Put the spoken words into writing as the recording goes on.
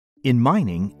In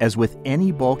mining, as with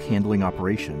any bulk handling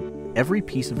operation, every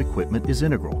piece of equipment is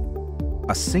integral.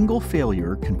 A single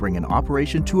failure can bring an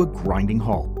operation to a grinding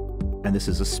halt, and this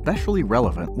is especially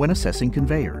relevant when assessing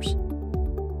conveyors.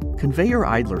 Conveyor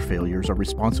idler failures are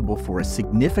responsible for a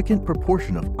significant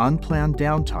proportion of unplanned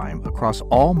downtime across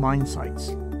all mine sites,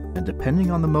 and depending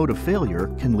on the mode of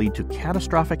failure can lead to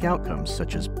catastrophic outcomes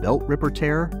such as belt rip or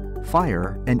tear,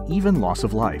 fire, and even loss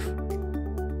of life.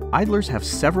 Idlers have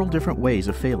several different ways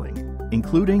of failing,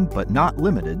 including but not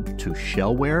limited to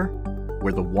shell wear,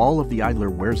 where the wall of the idler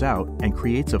wears out and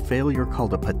creates a failure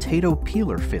called a potato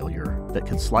peeler failure that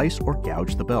can slice or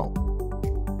gouge the belt.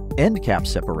 End cap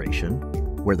separation,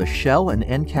 where the shell and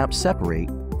end cap separate,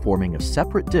 forming a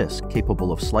separate disc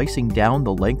capable of slicing down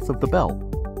the length of the belt,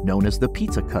 known as the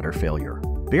pizza cutter failure.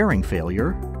 Bearing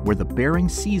failure, where the bearing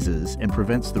seizes and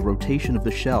prevents the rotation of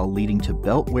the shell, leading to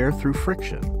belt wear through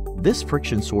friction. This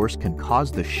friction source can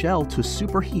cause the shell to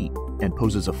superheat and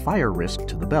poses a fire risk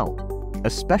to the belt,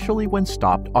 especially when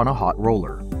stopped on a hot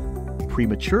roller.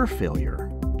 Premature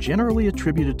failure, generally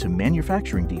attributed to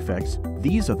manufacturing defects,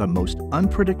 these are the most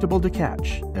unpredictable to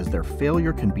catch, as their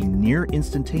failure can be near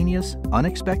instantaneous,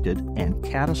 unexpected, and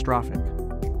catastrophic.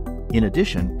 In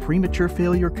addition, premature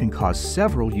failure can cause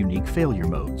several unique failure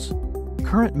modes.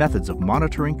 Current methods of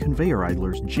monitoring conveyor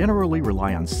idlers generally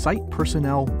rely on site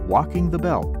personnel walking the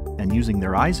belt and using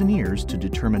their eyes and ears to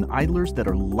determine idlers that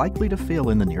are likely to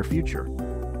fail in the near future.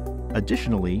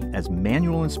 Additionally, as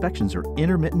manual inspections are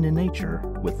intermittent in nature,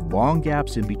 with long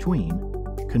gaps in between,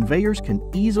 conveyors can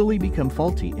easily become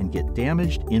faulty and get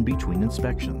damaged in between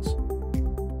inspections.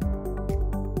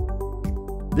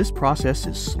 This process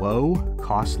is slow,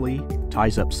 costly,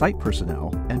 ties up site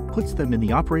personnel, and puts them in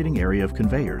the operating area of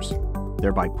conveyors,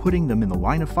 thereby putting them in the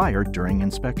line of fire during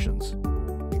inspections.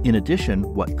 In addition,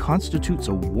 what constitutes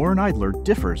a worn idler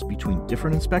differs between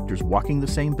different inspectors walking the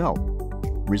same belt,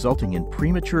 resulting in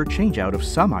premature changeout of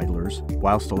some idlers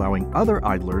whilst allowing other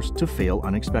idlers to fail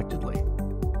unexpectedly.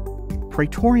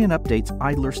 Praetorian updates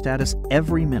idler status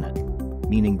every minute,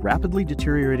 meaning rapidly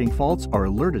deteriorating faults are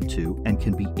alerted to and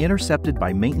can be intercepted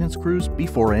by maintenance crews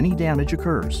before any damage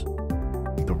occurs.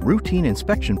 The routine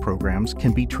inspection programs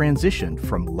can be transitioned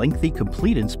from lengthy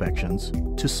complete inspections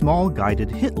to small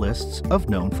guided hit lists of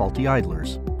known faulty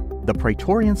idlers. The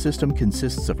Praetorian system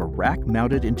consists of a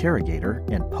rack-mounted interrogator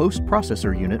and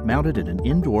post-processor unit mounted in an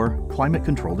indoor,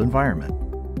 climate-controlled environment.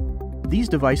 These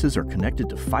devices are connected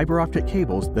to fiber optic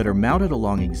cables that are mounted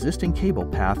along existing cable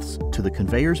paths to the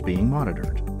conveyors being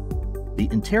monitored. The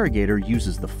interrogator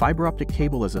uses the fiber optic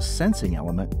cable as a sensing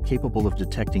element capable of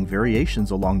detecting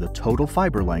variations along the total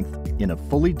fiber length in a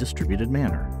fully distributed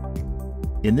manner.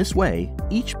 In this way,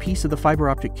 each piece of the fiber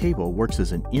optic cable works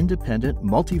as an independent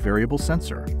multivariable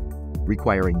sensor,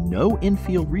 requiring no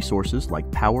in-field resources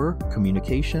like power,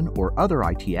 communication, or other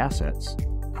IT assets.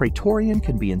 Praetorian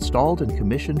can be installed and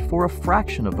commissioned for a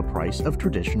fraction of the price of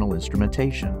traditional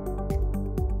instrumentation.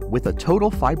 With a total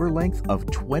fiber length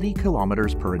of 20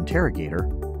 kilometers per interrogator,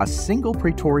 a single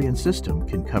Praetorian system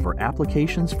can cover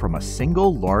applications from a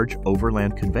single large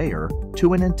overland conveyor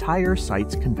to an entire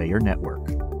site's conveyor network.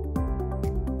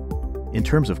 In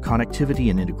terms of connectivity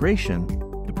and integration,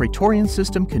 the Praetorian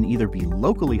system can either be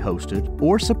locally hosted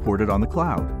or supported on the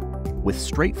cloud, with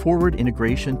straightforward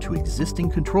integration to existing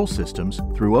control systems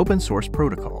through open-source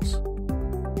protocols.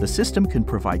 The system can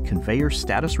provide conveyor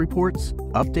status reports,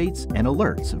 updates, and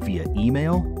alerts via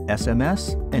email,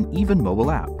 SMS, and even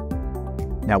mobile app.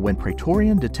 Now, when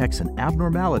Praetorian detects an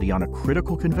abnormality on a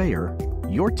critical conveyor,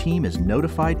 your team is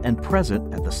notified and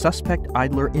present at the suspect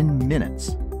idler in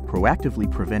minutes, proactively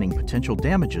preventing potential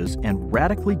damages and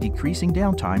radically decreasing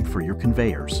downtime for your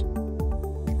conveyors.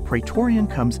 Praetorian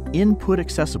comes input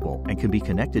accessible and can be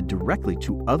connected directly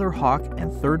to other Hawk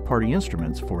and third-party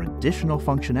instruments for additional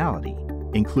functionality,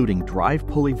 including drive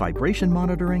pulley vibration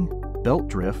monitoring, belt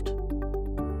drift,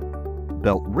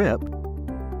 belt rip,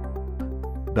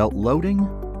 belt loading,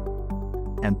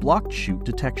 and blocked chute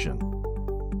detection.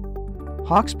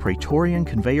 Hawk's Praetorian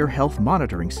Conveyor Health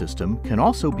Monitoring System can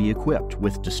also be equipped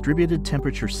with distributed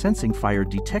temperature sensing fire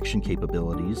detection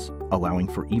capabilities, allowing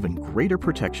for even greater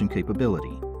protection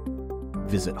capability.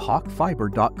 Visit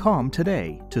hawkfiber.com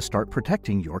today to start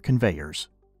protecting your conveyors.